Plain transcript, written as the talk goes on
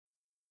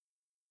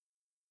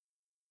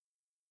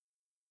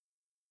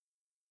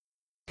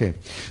Okay.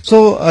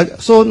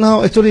 So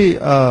now actually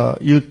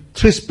you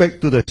trace back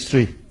to the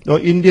history.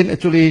 Indian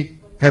actually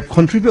have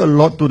contributed a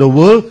lot to the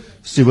world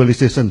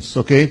civilizations.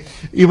 Okay.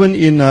 Even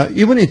in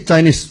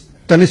Chinese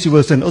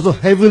civilization also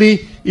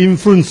heavily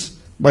influenced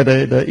by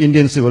the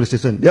Indian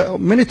civilization. There are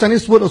many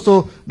Chinese words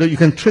also that you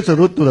can trace a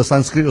root to the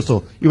Sanskrit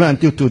also, even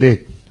until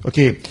today.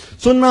 Okay.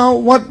 So now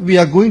what we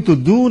are going to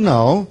do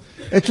now,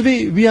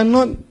 actually we are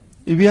not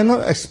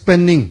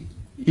expanding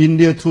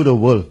India to the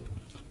world.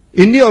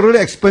 India already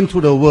expanded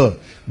to the world.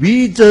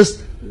 We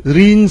just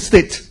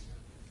reinstate,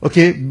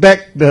 okay,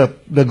 back the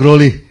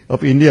glory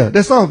of India.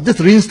 That's all. Just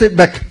reinstate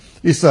back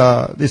this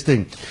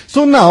thing.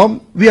 So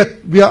now we are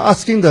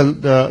asking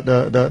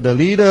the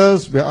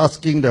leaders. We are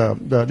asking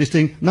this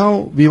thing. Now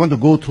we want to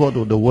go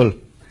throughout the world.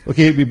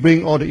 Okay, we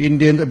bring all the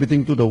Indians,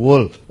 everything to the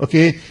world.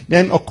 Okay,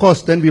 then of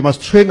course, then we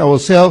must train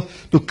ourselves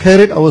to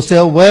carry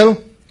ourselves well.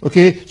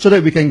 Okay, so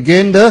that we can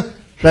gain the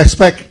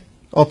respect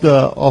of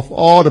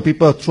all the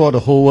people throughout the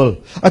whole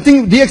world. I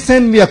think the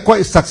extent we are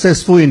quite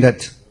successful in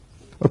that.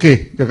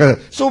 Okay,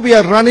 so we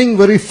are running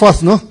very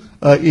fast, no?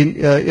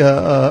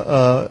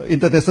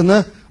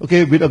 International,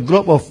 okay, with a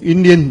group of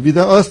Indian with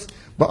us.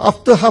 But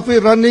after halfway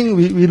running,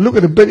 we look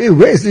at the back. Hey,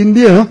 where is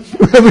India?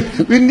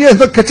 India is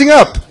not catching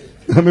up.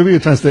 Maybe you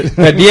translate.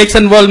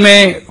 DXN world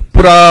में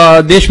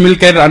पूरा देश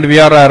मिलकर and we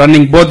are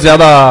running बहुत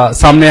ज़्यादा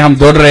सामने हम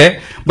दौड़ रहे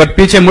हैं, but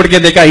पीछे मुड़ के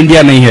देखा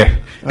इंडिया नहीं है.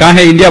 कहाँ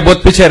है इंडिया?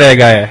 बहुत पीछे रह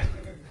गया है.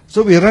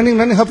 So we are running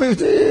halfway.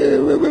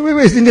 Where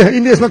is India?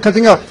 India is not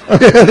catching up.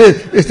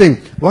 This thing.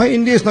 Why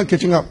India is not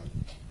catching up?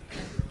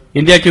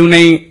 India क्यों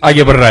नहीं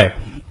आगे बढ़ रहा है?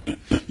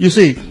 You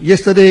see,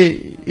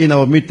 yesterday in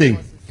our meeting,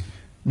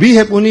 we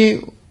have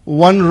only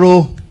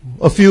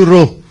a few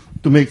rows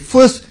to make.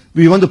 First,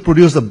 we want to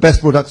produce the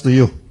best products to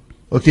you.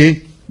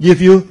 Okay,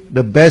 give you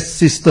the best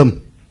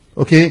system.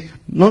 Okay,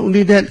 not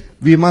only that,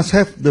 we must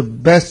have the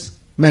best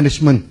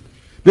management.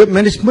 But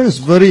management is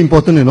very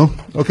important, you know.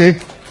 Okay.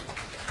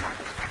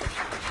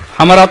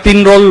 हमारा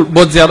 3 role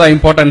बहुत ज्यादा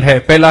important है.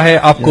 पहला है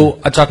आपको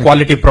अच्छा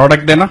quality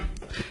product देना,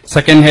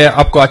 second है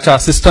आपको अच्छा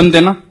सिस्टम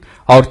देना,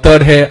 और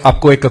थर्ड है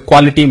आपको एक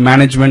क्वालिटी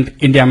मैनेजमेंट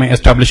इंडिया में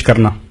एस्टैब्लिश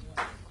करना.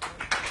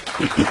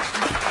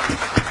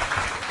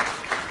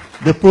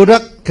 The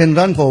product can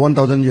run for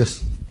 1,000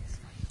 years.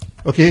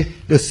 Okay,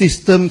 the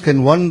system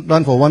can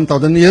run for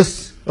 1,000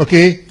 years.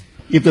 Okay,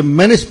 if the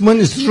management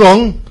is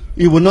wrong,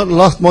 it will not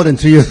last more than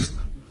 3 years.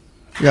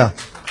 Yeah.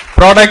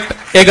 Product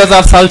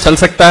 1000 साल चल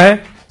सकता है,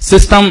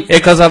 system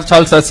 1000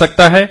 साल चल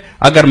सकता है,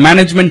 अगर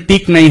मैनेजमेंट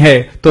ठीक नहीं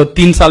है तो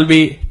 3 साल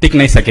भी टिक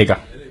नहीं सकेगा.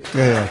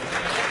 Yeah.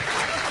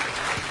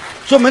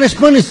 So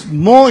management is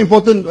more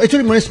important.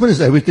 Actually, management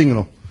is everything, you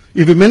know.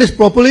 If you manage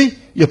properly,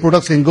 your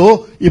products can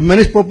go. If you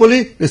manage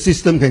properly, the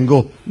system can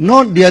go.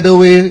 Not the other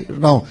way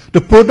now.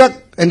 The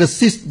product and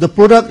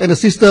the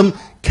system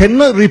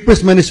cannot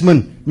replace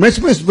management.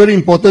 Management is very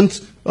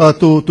important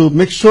to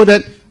make sure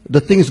that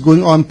the thing is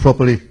going on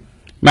properly.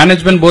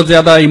 Management बहुत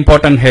ज्यादा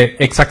important है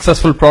एक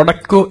successful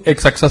product को, एक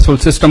successful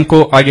system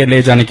को आगे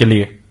ले जाने के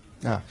लिए.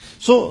 Yeah.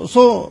 So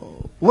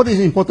what is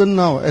important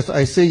now, as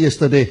I say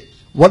yesterday,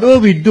 whatever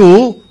we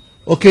do,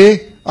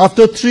 okay,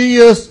 after 3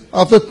 years,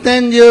 after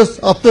 10 years,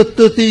 after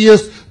 30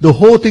 years, the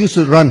whole thing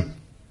should run.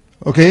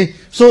 Okay,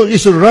 so it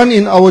should run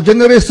in our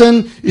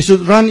generation, it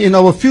should run in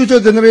our future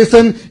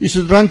generation, it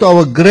should run to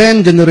our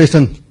grand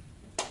generation.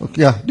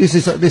 Okay, yeah, this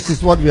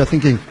is what we are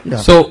thinking. Yeah.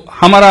 So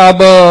हमारा अब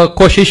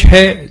कोशिश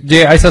है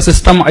जे ऐसा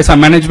system, ऐसा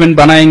management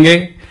बनाएंगे,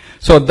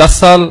 so 10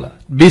 साल,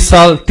 20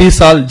 साल, 30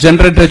 साल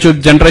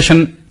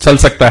जनरेशन चल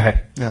सकता है.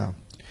 Yeah.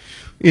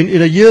 In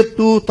the year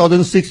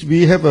 2006,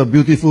 we have a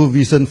beautiful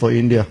vision for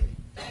India.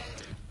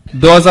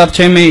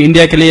 2006 में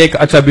इंडिया के लिए एक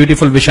अच्छा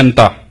ब्यूटीफुल विजन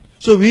था.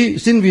 So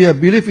since we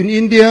believe in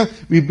India,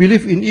 we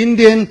believe in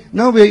Indian.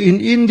 Now we are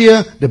in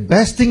India. The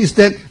best thing is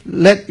that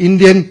let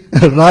Indian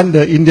run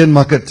the Indian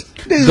market.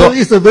 This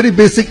is a very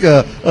basic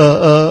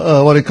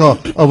what I call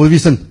our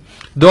vision.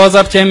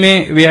 2006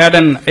 में we had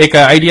एक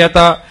idea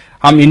था,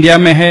 हम India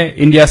में है,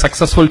 India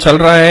successful चल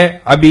रहा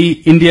है,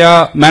 अभी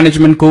इंडिया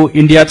मैनेजमेंट को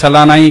इंडिया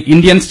चलाना ही,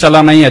 इंडियंस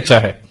चलाना ही अच्छा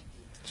है.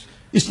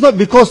 It's not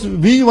because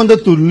we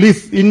wanted to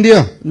leave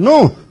India.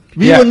 No,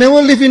 we will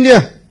never leave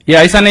India. ये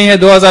ऐसा नहीं है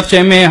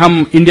 2006 में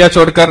हम इंडिया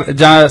छोड़कर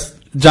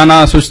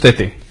जाना सोचते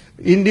थे.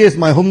 India is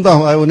my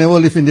hometown. I will never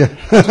leave India.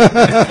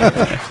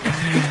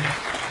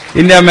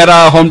 India मेरा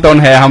होम टाउन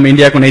है, हम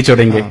इंडिया को नहीं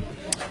छोड़ेंगे.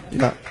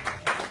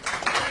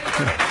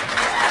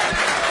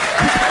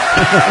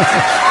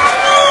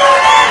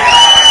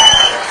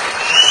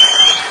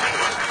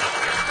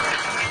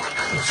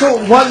 So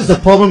what is the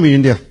problem in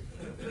India?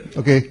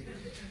 Okay,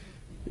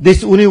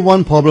 there's only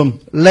one problem: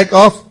 lack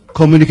of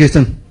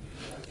communication.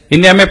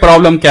 India में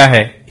प्रॉब्लम क्या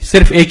है?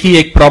 सिर्फ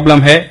एक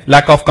प्रॉब्लम है,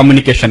 लैक ऑफ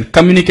कम्युनिकेशन.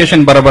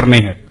 कम्युनिकेशन बराबर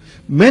नहीं है.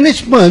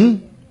 Management,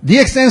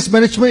 DXN's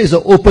management is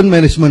open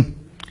management.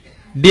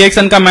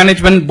 DXN का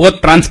मैनेजमेंट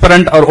बहुत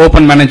ट्रांसपेरेंट और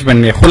ओपन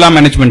मैनेजमेंट है, खुला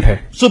मैनेजमेंट है.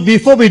 So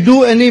before we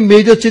do any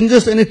major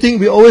changes, anything,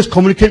 we always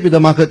communicate with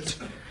the market.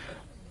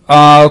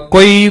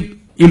 कोई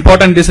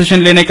इंपॉर्टेंट डिसीजन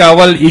लेने का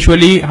अव्वल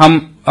यूजुअली हम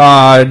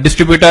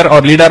डिस्ट्रीब्यूटर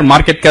और लीडर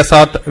मार्केट के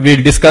साथ we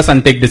discuss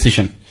and take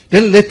decision.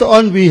 Then later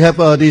on we have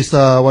this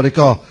what they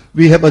call,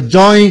 we have a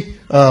joint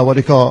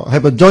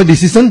have a joint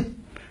decision.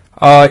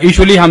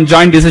 Usually हम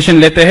joint decision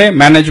लेते हैं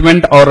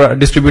मैनेजमेंट और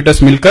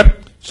डिस्ट्रीब्यूटर्स मिलकर,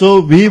 So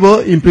we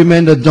will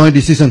implement the joint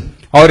decision.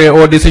 और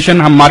वो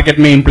decision हम market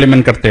में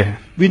implement करते हैं.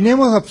 We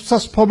never have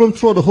such problem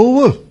throughout the whole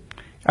world.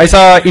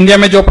 ऐसा इंडिया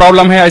में जो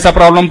प्रॉब्लम है ऐसा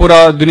प्रॉब्लम पूरा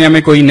दुनिया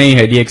में कोई नहीं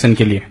है डीएक्सन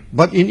के लिए.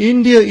 But in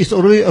India, it's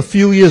already a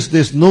few years.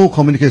 There's no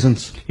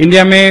communications.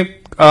 India में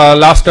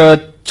लास्ट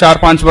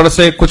 4-5 वर्ष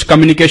से कुछ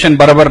कम्युनिकेशन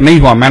बराबर नहीं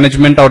हुआ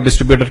मैनेजमेंट और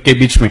डिस्ट्रीब्यूटर के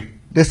बीच में.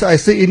 That's why I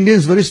say India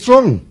is very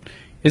strong.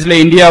 इसलिए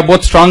इंडिया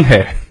बहुत स्ट्रांग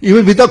है.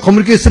 Even without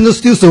communication, it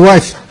still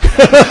survives.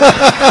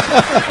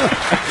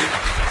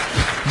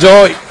 जो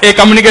ये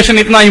कम्युनिकेशन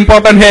इतना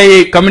इंपॉर्टेंट है,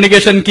 ये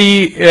कम्युनिकेशन की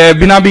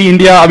बिना भी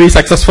इंडिया अभी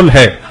सक्सेसफुल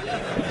है.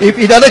 If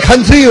in other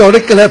country, you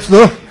already collapse,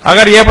 no?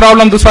 अगर ये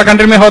प्रॉब्लम दूसरा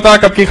कंट्री में होता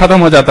कब की खत्म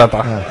हो जाता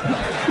था.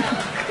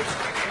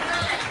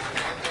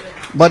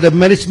 But the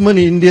management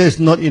in India is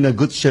not in a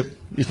good shape.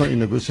 It's not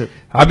in a good shape.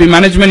 अभी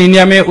मैनेजमेंट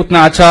इंडिया में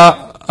उतना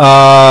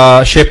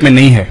अच्छा शेप में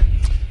नहीं है.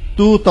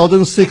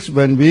 2006,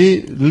 when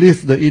we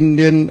leave the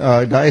Indian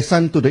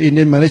liaison to the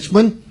Indian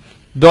management,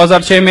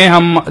 2006 में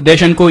हम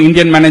देशन को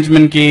इंडियन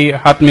मैनेजमेंट के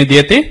हाथ में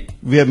दिए थे.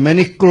 we have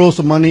many crores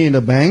of money in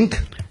the bank.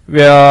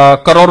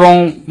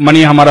 करोड़ों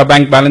मनी हमारा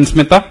बैंक बैलेंस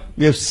में था.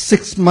 We have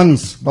 6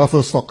 months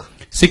buffer stock.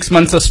 6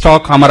 month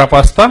stock हमारा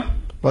पास था.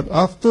 But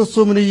after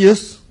so many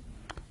years,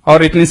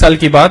 और इतनी साल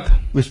की बाद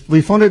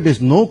we found that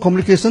there's no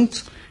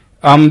communications.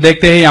 हम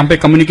देखते हैं यहाँ पे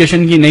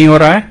कम्युनिकेशन ही नहीं हो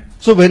रहा है.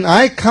 So when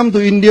I come to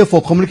India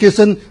for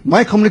communication,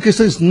 my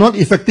communication is not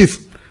effective.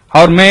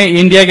 और मैं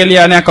इंडिया के लिए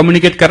आने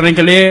कम्युनिकेट करने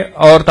के लिए,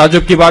 और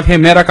ताजुब की बात है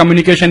मेरा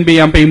कम्युनिकेशन भी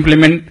यहाँ पे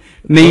इम्प्लीमेंट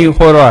नहीं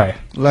हो रहा है.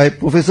 Like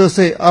professor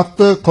say,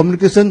 after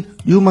communication,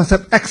 you must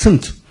have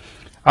accent.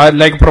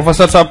 Like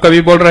professor साहब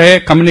कभी बोल रहे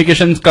हैं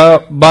कम्युनिकेशन का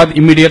बाद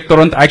इमीडिएट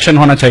तुरंत एक्शन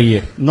होना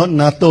चाहिए. Not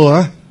NATO,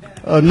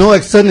 huh? No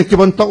accent, keep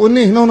on talk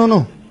only.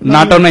 No.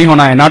 NATO नहीं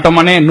होना है. नाटो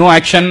माने no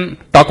action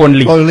talk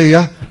only. Only,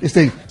 yeah. This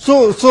thing.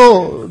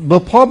 So the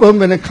problem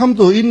when I come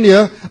to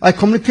India, I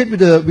communicate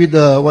with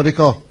the what they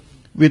call,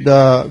 with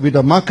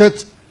the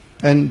market,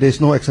 and there's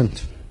no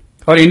accent.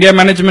 और India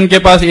management के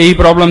पास यही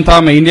problem था.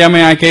 मैं India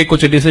में आके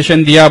कुछ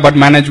decision दिया but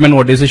management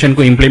वो डिसीजन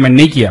को इम्प्लीमेंट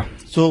नहीं किया.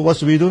 So what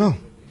should we do now?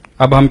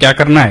 अब हम क्या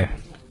करना है?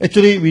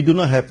 Actually, we do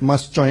not have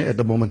much choice at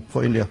the moment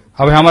for India.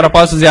 अब हमारे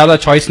पास ज्यादा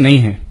चॉइस नहीं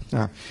है.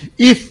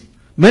 If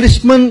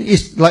management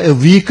is like a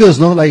vehicles,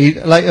 no,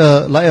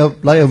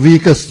 like a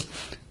vehicles.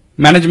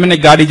 Management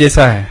एक गाड़ी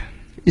जैसा है.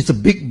 It's a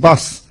big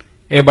bus.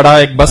 ये बड़ा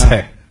एक बस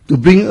है. To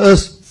bring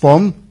us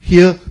from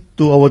here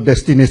to our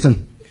destination.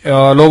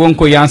 लोगों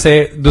को यहाँ से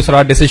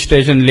दूसरा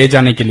डेस्टिनेशन ले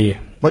जाने के लिए.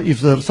 But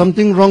if there's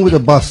something wrong with the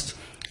bus,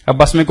 अब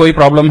बस में कोई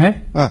प्रॉब्लम है.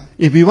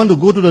 if we want to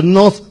go to the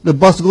north, the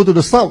bus go to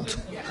the south.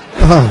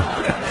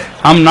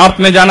 हम नॉर्थ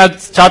में जाना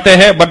चाहते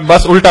हैं बट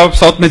बस उल्टा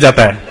साउथ में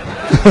जाता है.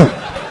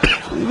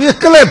 We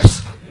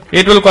collapse.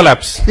 It will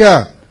collapse.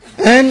 Yeah.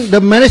 And the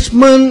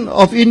management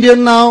of India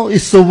now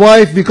is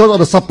survived because of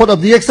the support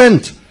of the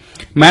accent.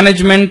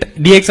 Management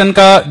डीएक्सन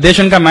का,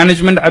 देशन का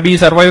मैनेजमेंट अभी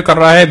सर्वाइव कर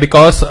रहा है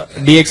बिकॉज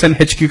डीएक्सन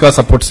HQ का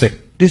सपोर्ट से.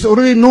 There's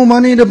already no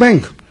money in the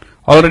bank.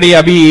 Already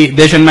अभी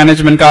देशन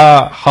मैनेजमेंट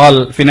का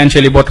हाल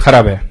फाइनेंशियली बहुत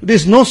खराब है.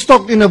 There's no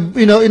stock in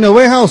a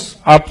warehouse.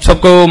 आप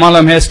सबको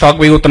मालूम है स्टॉक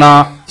भी उतना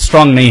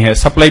स्ट्रांग नहीं है.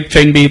 सप्लाई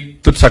चेन भी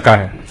टूट सका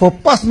है. For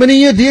past many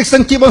years, the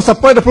accent keep on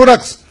supply the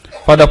products.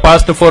 For the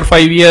past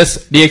 4-5 years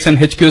डीएक्सन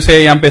HQ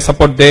से यहाँ पे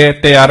सपोर्ट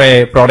देते आ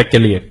रहे प्रोडक्ट के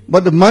लिए.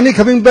 But the money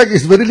coming back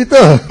is very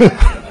little.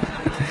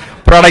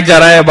 Product जा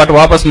रहा है बट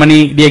वापस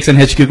मनी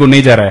डीएक्सन HQ को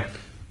नहीं जा रहा है.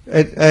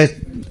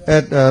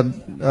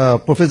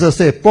 Professor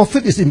say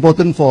profit is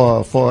important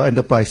for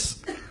enterprise.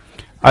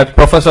 आज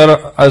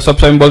प्रोफेसर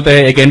सबसे बोलते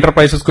हैं एक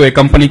एंटरप्राइजेस को, एक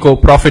कंपनी को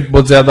प्रॉफिट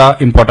बहुत ज्यादा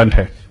इंपॉर्टेंट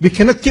है. We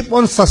cannot keep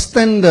on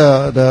sustain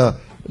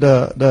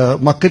the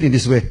market in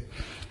this way.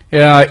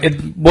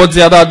 बहुत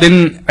ज्यादा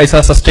दिन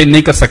ऐसा सस्टेन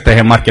नहीं कर सकते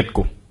हैं मार्केट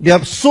को. There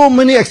are so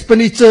many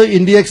expenditure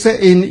in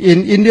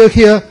India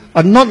here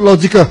are not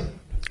logical.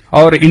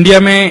 और इंडिया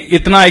में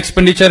इतना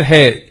एक्सपेंडिचर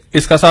है,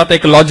 इसका साथ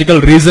एक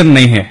लॉजिकल रीजन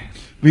नहीं है.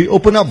 We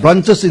open up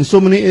branches in so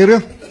many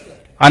areas.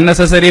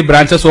 Unnecessary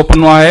branches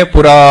open हुआ है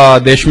पूरा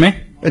देश में.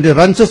 And the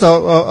branches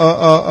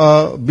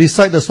are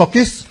beside the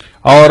stockists.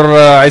 और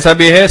ऐसा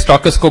भी है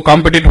स्टॉकिस्ट को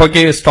कॉम्पिटिट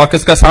होके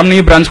स्टॉकिस्ट का सामने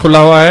ही ब्रांच खुला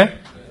हुआ है.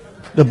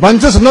 The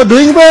branches are not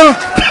doing well.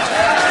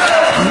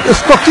 The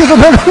stockists are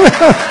not doing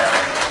well.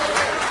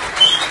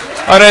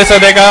 और ऐसा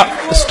देखा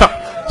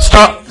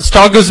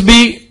स्टॉकिस्ट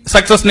भी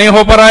सक्सेस नहीं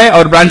हो पा रहा है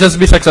और ब्रांचेस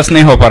भी सक्सेस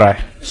नहीं हो पा रहा है.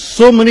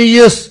 So many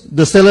years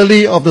the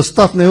salary of the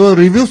staff never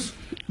reviews.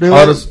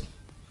 और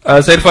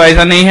सिर्फ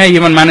ऐसा नहीं है,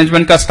 इवन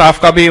मैनेजमेंट का स्टाफ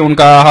का भी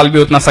उनका हाल भी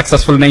उतना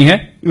सक्सेसफुल नहीं है.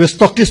 If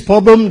stockist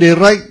problem, they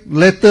write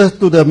letter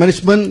to the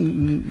management.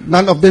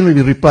 None of them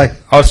will reply.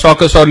 और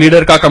स्टॉकिस्ट और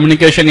लीडर का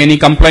communication, any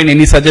complain,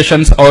 any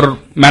suggestions और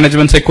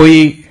मैनेजमेंट से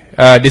कोई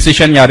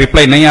डिसीजन या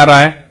रिप्लाई नहीं आ रहा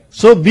है.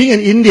 So being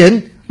an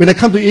Indian, when I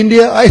come to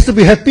India, I used to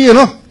be happy, you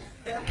know.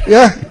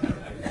 Yeah.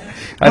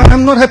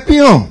 I'm not happy,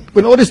 you know,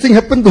 when all this thing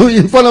happened to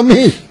in front of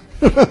me.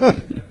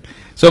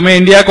 So मैं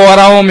India को आ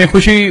रहा हूँ, मैं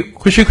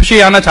खुशी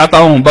आना चाहता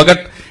हूँ,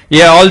 but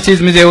ये ऑल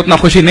चीज मुझे उतना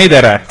खुशी नहीं दे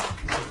रहा है।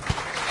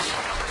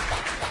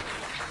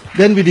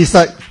 Then we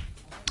decide,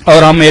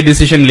 और हम ये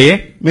डिसीजन लिए,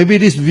 maybe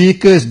this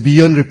vehicle is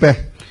beyond repair.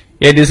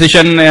 ये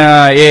डिसीजन,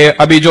 ये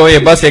अभी जो ये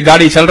बस ये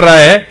गाड़ी चल रहा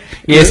है,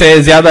 ये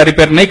से ज्यादा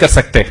रिपेयर नहीं कर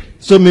सकते।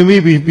 So maybe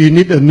we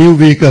need a new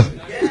vehicle.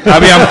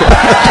 अभी हमको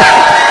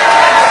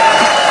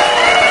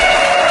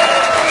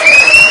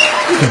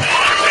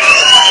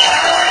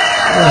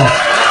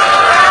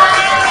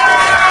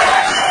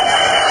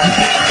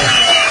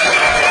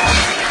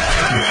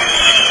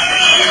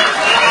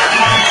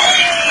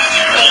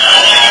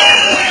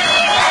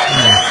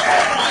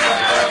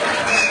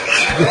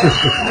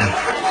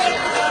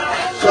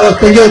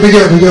Thank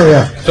you,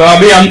 yeah. तो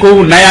अभी हमको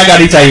नया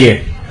गाड़ी चाहिए।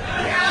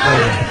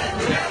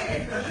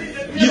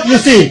 You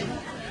see,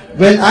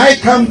 when I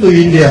come to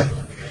India,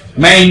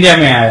 मैं इंडिया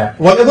में आया,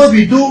 whatever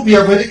we do, we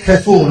are very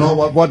careful,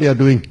 what they are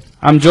doing.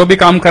 हम जो भी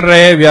काम कर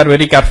रहे हैं, वी आर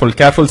वेरी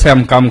केयरफुल से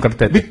हम काम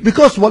करते थे।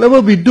 Because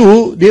whatever we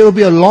do, there will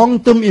be a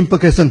long-term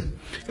implication.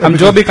 हम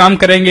जो भी काम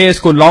करेंगे,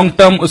 इसको लॉन्ग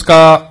टर्म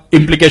उसका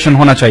इम्प्लीकेशन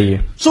होना चाहिए।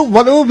 So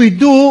whatever we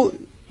do,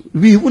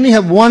 we only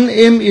have one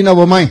aim in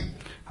our mind.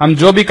 हम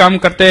जो भी काम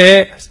करते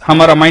हैं,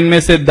 हमारा माइंड में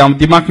से,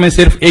 दिमाग में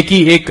सिर्फ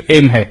एक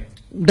एम है,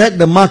 That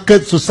the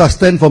market should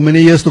sustain for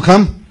many years to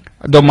come.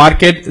 दो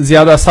मार्केट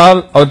ज्यादा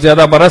साल और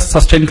ज्यादा बरस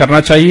सस्टेन करना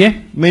चाहिए।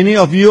 Many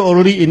of you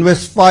already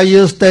invest 5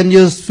 years, 10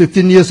 years,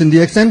 15 years in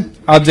DXN.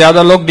 आप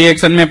ज्यादा लोग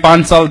DXN में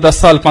 5 साल,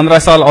 10 साल, 15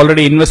 साल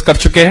ऑलरेडी इन्वेस्ट कर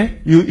चुके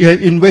हैं। You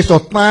invest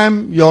your time,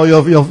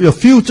 your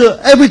future,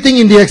 everything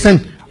in DXN.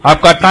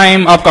 आपका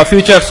टाइम, आपका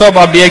फ्यूचर सब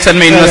आप DXN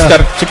में इन्वेस्ट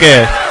कर चुके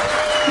हैं।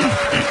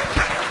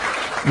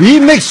 We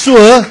make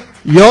sure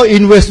your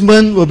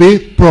investment will be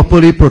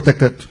properly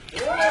protected.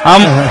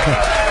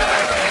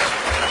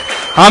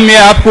 हम ये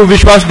आपको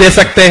विश्वास दे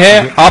सकते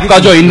हैं, आपका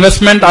जो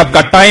इन्वेस्टमेंट,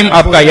 आपका टाइम,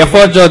 आपका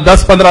एफर्ट जो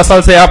 10-15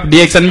 साल से आप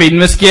DXN में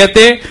इन्वेस्ट किए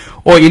थे,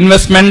 वो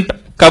इन्वेस्टमेंट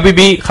कभी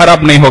भी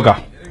खराब नहीं होगा।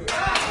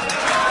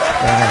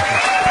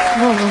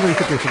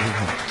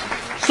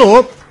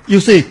 So, you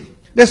see,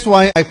 that's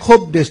why I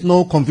hope there's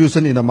no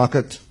confusion in the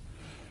market.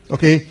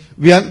 Okay?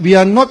 We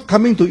are not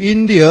coming to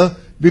India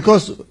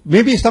because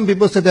maybe some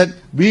people said that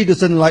we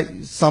doesn't like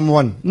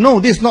someone. No,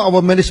 this is not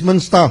our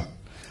management style.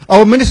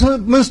 Our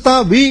management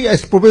style, we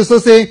as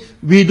professors say,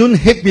 we don't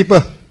hate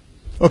people.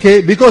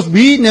 Okay? Because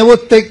we never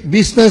take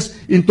business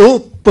into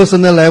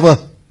personal level.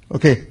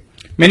 Okay?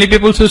 Many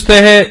people सोचते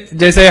हैं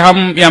जैसे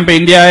हम यहाँ पे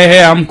India आए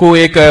हैं, हमको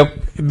एक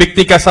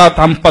व्यक्ति के साथ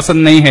हम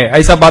पसंद नहीं है,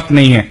 ऐसा बात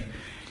नहीं है।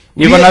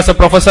 इवन एज अ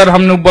प्रोफेसर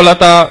हमने बोला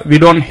था, वी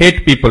डोंट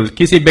हेट पीपल,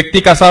 किसी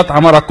व्यक्ति का साथ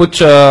हमारा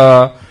कुछ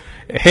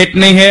हेट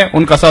नहीं है,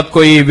 उनका साथ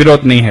कोई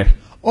विरोध नहीं है।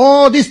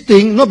 All this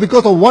thing not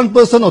because of one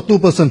person or two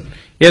person.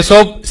 ये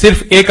सब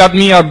सिर्फ एक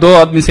आदमी और दो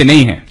आदमी से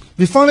नहीं है।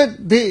 We found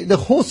that the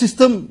whole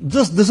system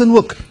just doesn't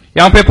work.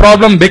 यहाँ पे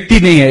प्रॉब्लम व्यक्ति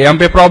नहीं है, यहाँ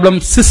पे प्रॉब्लम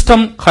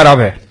सिस्टम खराब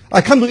है।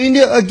 I come to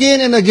India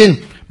again and again.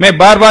 मैं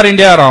बार बार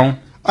इंडिया आ रहा हूँ।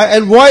 I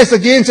advise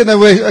against and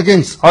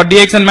against. और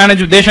DXN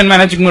मैनेजमेंट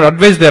मैनेजिंग में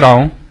एडवाइस दे रहा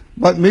हूँ।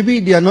 But maybe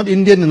they are not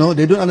Indian,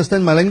 they don't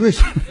understand my language.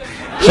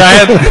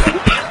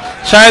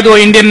 शायद वो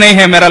इंडियन नहीं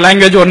है, मेरा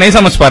लैंग्वेज वो नहीं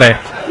समझ पा रहे।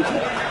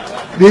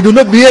 They do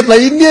not behave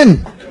like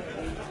Indian.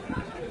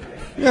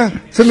 Yeah,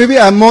 so maybe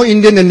I'm more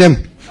Indian than them.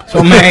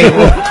 So मैं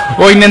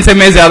वो इंडियन से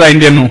मैं ज्यादा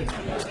इंडियन हूँ।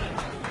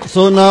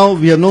 So now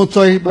we have no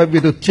choice but we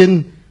have to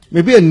change.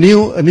 Maybe a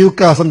new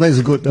car sometimes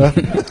is good.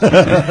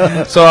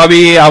 So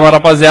अभी हमारा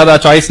पास ज्यादा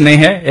choice नहीं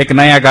है, एक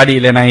नया गाड़ी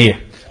लेना ही है।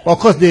 Of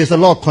course, there is a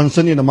lot of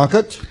concern in the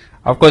market.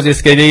 Of course,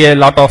 इसके लिए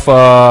लॉट ऑफ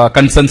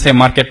कंसर्न है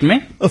मार्केट में।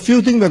 A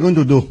few things we are going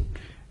to do.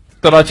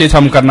 थोड़ा चीज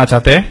हम करना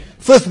चाहते हैं।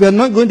 First, we are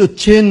not going to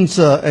change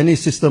any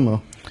system.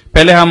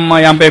 पहले हम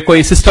यहाँ पे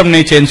कोई सिस्टम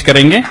नहीं चेंज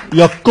करेंगे।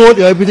 Your code,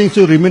 everything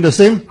should remain the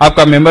same.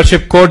 आपका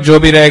मेंबरशिप कोड जो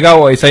भी रहेगा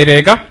वो ऐसा ही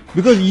रहेगा।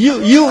 Because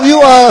you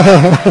are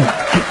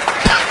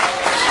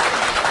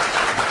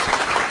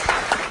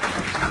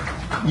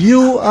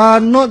you are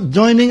not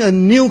joining a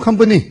new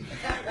company.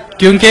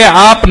 क्योंकि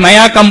आप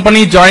नया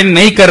कंपनी ज्वाइन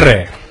नहीं कर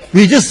रहे।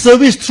 We just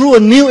service through a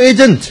new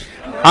agent.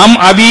 हम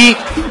अभी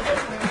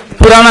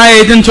पुराना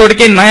एजेंट छोड़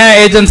के नया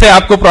एजेंट से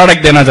आपको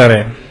प्रोडक्ट देना चाह रहे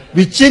हैं।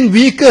 We change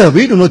vehicle.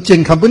 We do not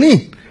change company.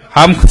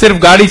 हम सिर्फ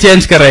गाड़ी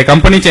चेंज कर रहे हैं,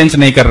 कंपनी चेंज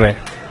नहीं कर रहे।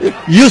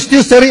 You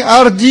still selling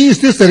RG, you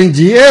still selling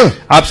GL.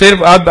 आप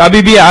सिर्फ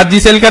अभी भी RG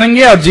सेल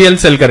करेंगे और GL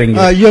सेल करेंगे।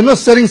 You are not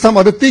selling some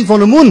other thing from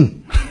the moon.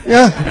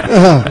 Yeah.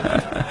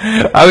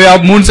 अभी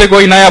आप मून से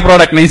कोई नया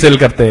प्रोडक्ट नहीं सेल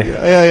करते।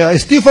 Yeah.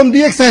 Still from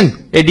DXN.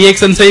 ये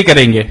DXN से ही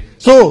करेंगे।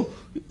 So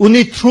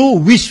only through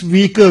which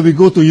vehicle we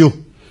go to you.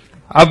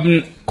 अब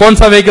कौन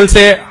सा व्हीकल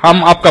से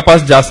हम आपका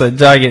पास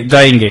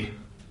जाएंगे?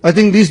 I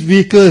think this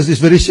vehicle is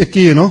very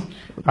shaky,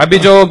 अभी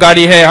जो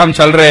गाड़ी है हम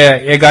चल रहे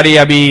हैं, ये गाड़ी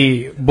अभी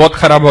बहुत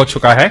खराब हो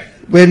चुका है।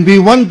 When we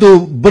want to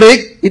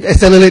brake, it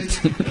accelerates.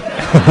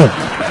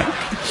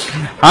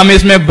 हम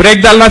इसमें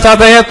ब्रेक डालना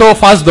चाहते हैं तो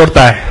फास्ट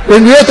दौड़ता है।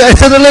 When we have to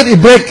accelerate,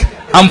 it brake.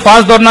 हम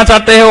फास्ट दौड़ना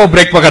चाहते हैं, वो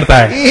ब्रेक पकड़ता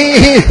है।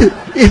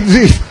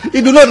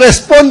 It do not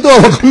respond to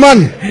our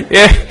command.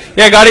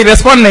 ये गाड़ी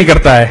रेस्पॉन्ड नहीं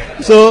करता है।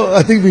 So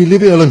I think we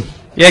leave it alone.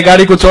 ये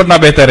गाड़ी को छोड़ना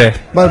बेहतर है।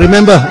 But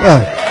remember,